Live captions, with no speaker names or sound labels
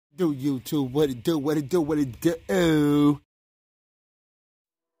Do YouTube, what it do, what it do, what it do.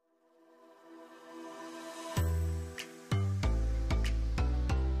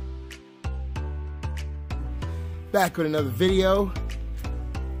 Back with another video.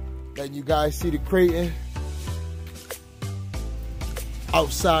 Letting you guys see the kraton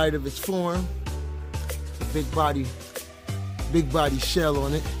outside of its form. The big body shell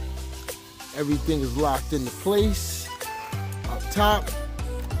on it. Everything is locked into place. Up top,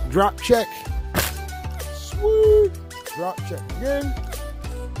 drop check. Sweet. Drop check again.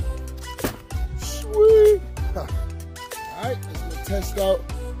 Sweet. Alright, let's go test out.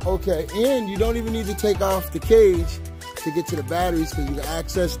 Okay, and you don't even need to take off the cage to get to the batteries because you can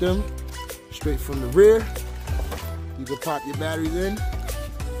access them straight from the rear. You can pop your batteries in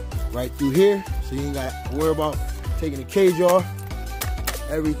right through here, so you ain't got to worry about taking the cage off.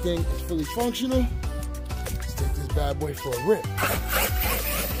 Everything is fully functional. Let's take this bad boy for a rip.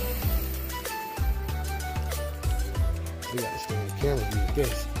 We gotta stay in the camera view with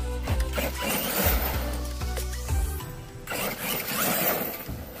this.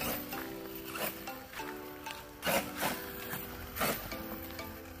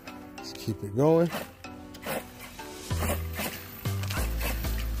 Let's keep it going.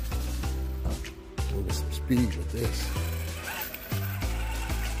 Moving some speed with this.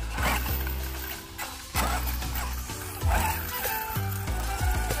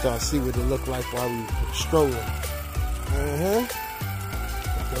 Y'all see what it looked like while we were strolling.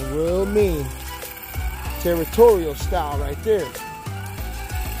 Looking real mean. Territorial style right there.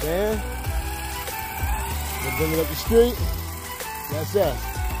 Man. We're bringing up the street. That's us.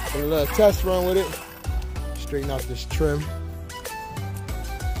 Did a little test run with it. Straighten out this trim.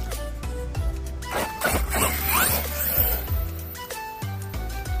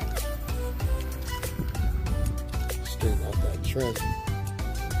 Straighten out that trim.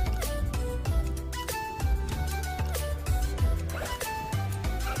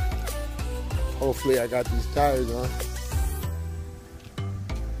 Hopefully I got these tires on.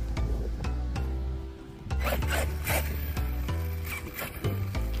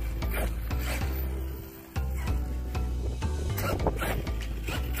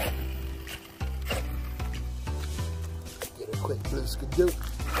 Get a quick flip skidoo.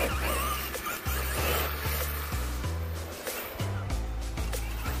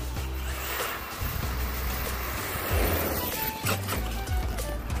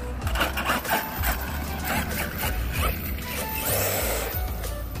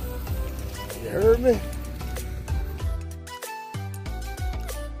 You heard me?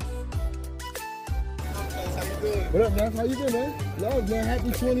 What up, man? How you doing, man? Love, man.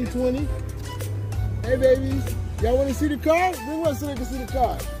 Happy 2020. Hey, babies. Y'all want to see the car? Bring one so they can see the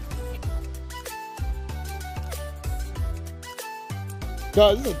car.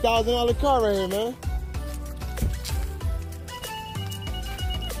 Cause this is a $1,000 car right here, man.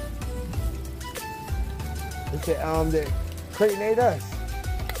 It's the kraton ate us.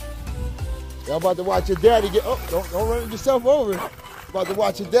 Y'all about to watch your daddy get, oh, don't run yourself over. About to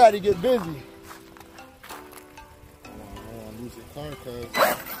watch your daddy get busy. I don't want to lose your car, cuz.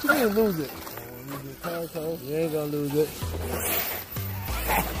 You ain't lose it. I don't want to lose your car, cuz. You ain't gonna lose it.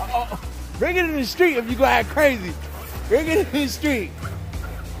 Bring it in the street if you go act crazy. Bring it in the street.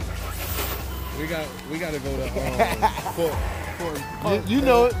 We gotta go to You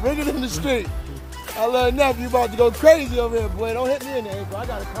know it. Bring it in the street. I love nephew about to go crazy over here, boy. Don't hit me in the ankle. I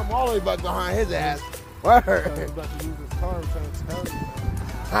gotta come all the way back behind his ass. Word. I'm about to lose this car. I'm trying to tell you.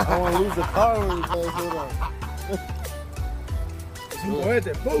 I don't want to lose the car when you play it on. Go ahead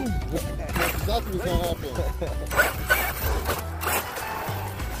there. Boom. That's exactly what's gonna happen.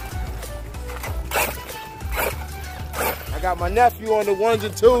 I got my nephew on the ones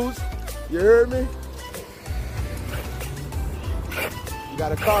and twos. You heard me? You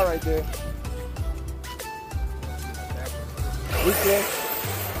got a car right there. We clear.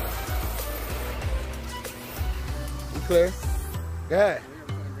 We clear. Go ahead.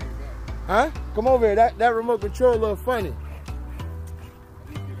 Huh? Come over here. That remote control a little funny.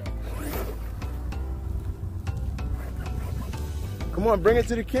 Come on, bring it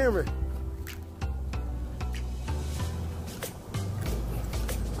to the camera.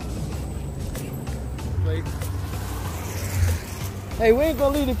 Hey, we ain't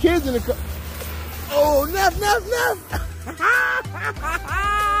gonna leave the kids in the car. Oh, Neff.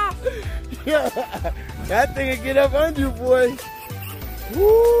 Yeah, that thing will get up under you, boy.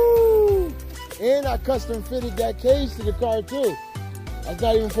 Woo! And I custom fitted that cage to the car too. That's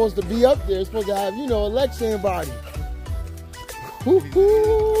not even supposed to be up there. It's supposed to have, you know, a Lexan body.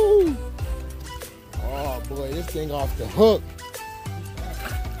 Woo-hoo! Oh boy, this thing off the hook.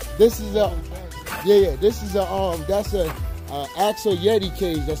 This is a, yeah. This is a, that's a Axle Yeti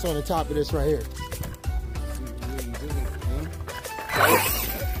cage that's on the top of this right here.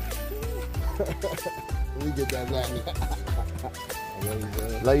 Let me get that back.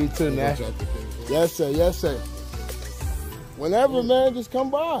 Love you too, man. Yes, sir. Yes, sir. Whenever, man, just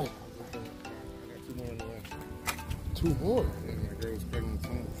come by. Two more. Yeah, my girl's pregnant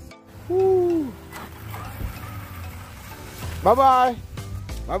too. Woo. Bye-bye.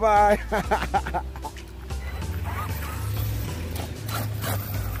 Bye-bye.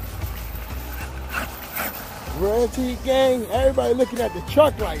 Red Tea Gang, everybody looking at the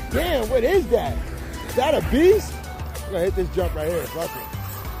truck like, damn, what is that? Is that a beast? I'm gonna hit this jump right here. Fuck it.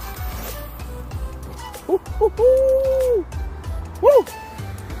 Woo, woo, woo. Woo.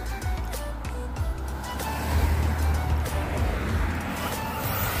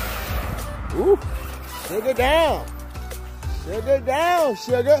 Ooh, sugar down. Sugar down,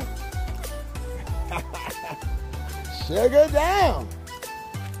 sugar. Sugar down.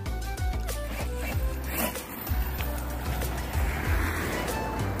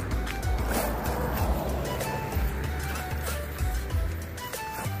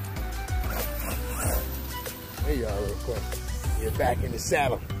 There you are real quick. You're back in the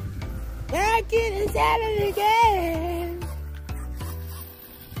saddle. Back in the saddle again.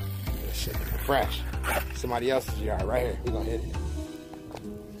 Shit, fresh. Somebody else's yard right here. We're gonna hit it.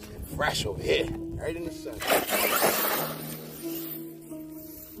 Fresh over here. Right in the sun.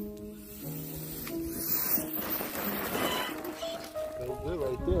 Feels good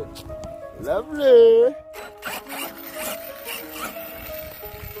right there. Lovely.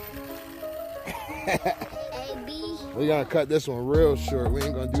 We're gonna cut this one real short. We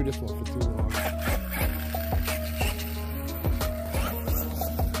ain't gonna do this one for too long.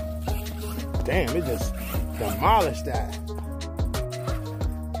 Damn, it just demolished that.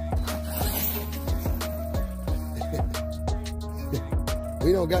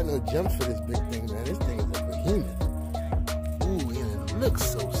 We don't got no jumps for this big thing, man. This thing is a behemoth. Ooh, and it looks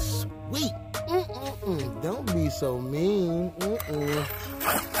so sweet. Don't be so mean.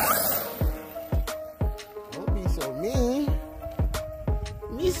 Don't be so mean.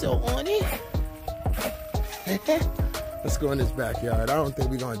 Me so on it. Let's go in this backyard. I don't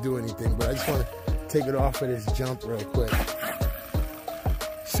think we're gonna do anything, but I just wanna take it off of this jump real quick.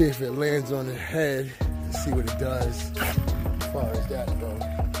 See if it lands on the head, see what it does. As far as that goes.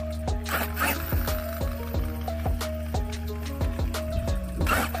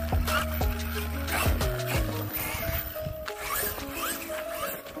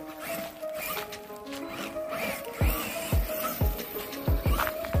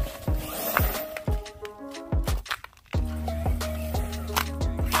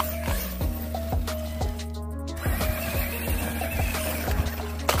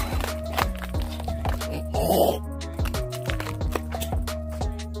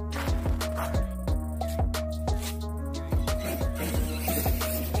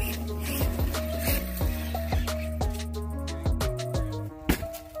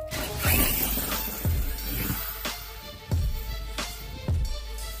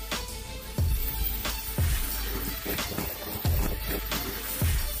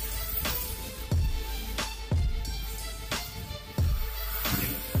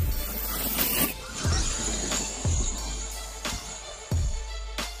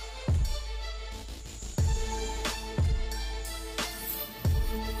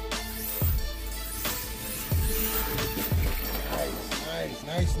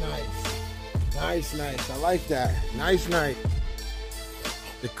 Nice. I like that. Nice. The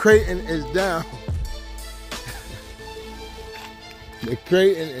kraton is down. The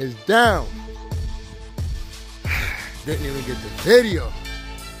kraton is down. Didn't even get the video.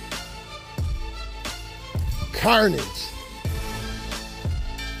 Carnage.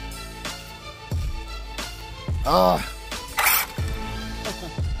 Oh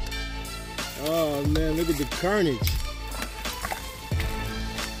man, look at the carnage.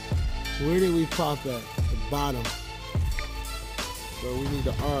 Where did we pop at? The bottom. So we need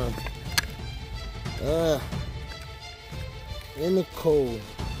the arm. In the cold.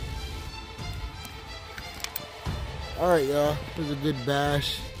 Alright, y'all. This is a good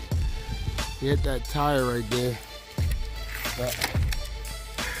bash. You hit that tire right there. But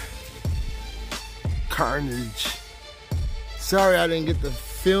carnage. Sorry I didn't get to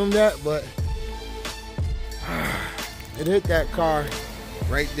film that, but it hit that car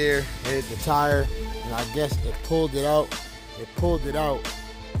right there. It hit the tire, and I guess it pulled it out.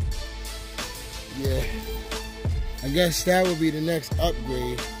 Yeah. I guess that would be the next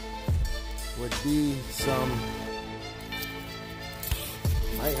upgrade. Would be some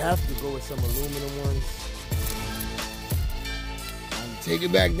Might have to go with some aluminum ones. Take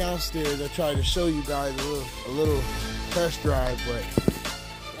it back downstairs. I tried to show you guys a little test drive, but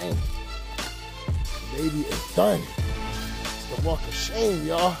dang, baby is done. It's the walk of shame,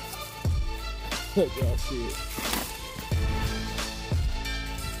 y'all. Let y'all see it.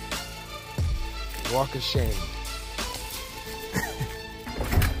 Walk of shame.